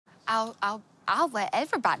I'll let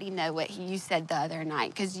everybody know what you said the other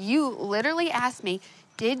night, because you literally asked me,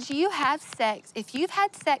 did you have sex? If you've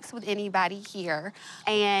had sex with anybody here,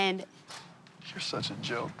 and... You're such a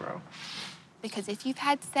joke, bro. Because if you've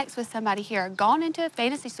had sex with somebody here, or gone into a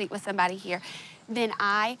fantasy suite with somebody here, then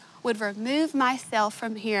I would remove myself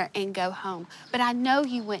from here and go home. But I know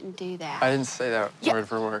you wouldn't do that. I didn't say that word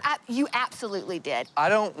for word. You absolutely did. I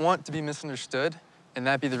don't want to be misunderstood, and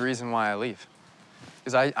that be the reason why I leave.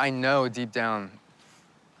 Because I know deep down,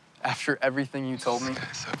 after everything you told me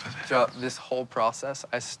throughout this whole process,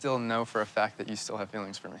 I still know for a fact that you still have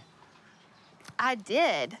feelings for me. I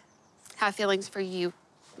did have feelings for you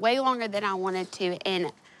way longer than I wanted to,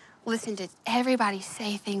 and listened to everybody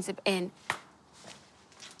say things and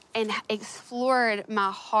explored my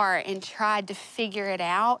heart and tried to figure it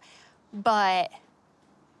out. But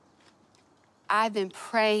I've been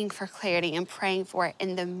praying for clarity and praying for it.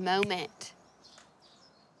 In the moment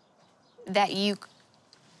that you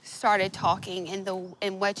started talking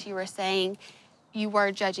and what you were saying, you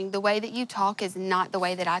were judging. The way that you talk is not the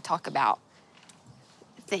way that I talk about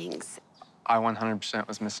things. I 100%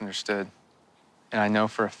 was misunderstood. And I know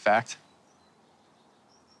for a fact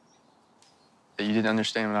that you didn't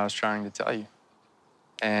understand what I was trying to tell you.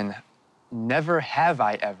 And never have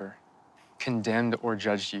I ever condemned or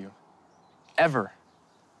judged you. Ever.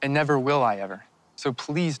 And never will I ever. So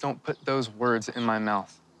please don't put those words in my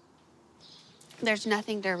mouth. There's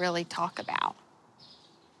nothing to really talk about.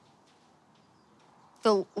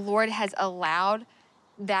 The Lord has allowed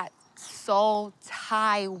that soul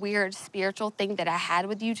tie, weird spiritual thing that I had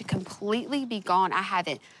with you to completely be gone. I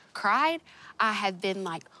haven't cried. I have been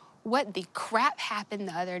like, what the crap happened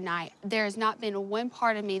the other night? There has not been one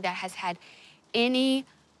part of me that has had any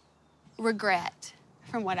regret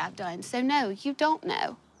from what I've done. So no, you don't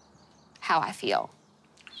know how I feel.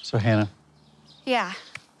 So Hannah. Yeah.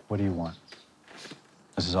 What do you want?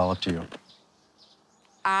 This is all up to you.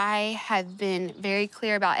 I have been very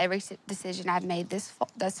clear about every decision I've made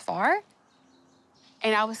thus far,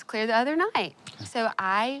 and I was clear the other night. Okay. So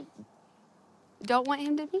I don't want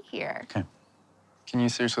him to be here. Okay. Can you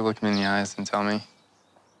seriously look me in the eyes and tell me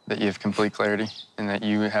that you have complete clarity and that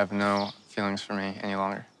you have no feelings for me any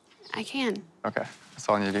longer? I can. Okay, that's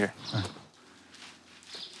all I need to hear. All right.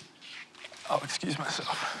 I'll excuse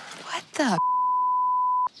myself. What the?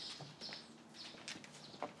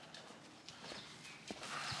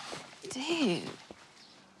 Dude.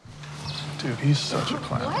 Dude, he's such a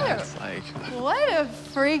clown. What a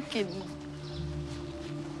freaking...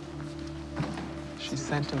 She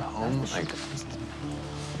sent him home, like,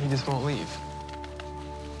 he just won't leave.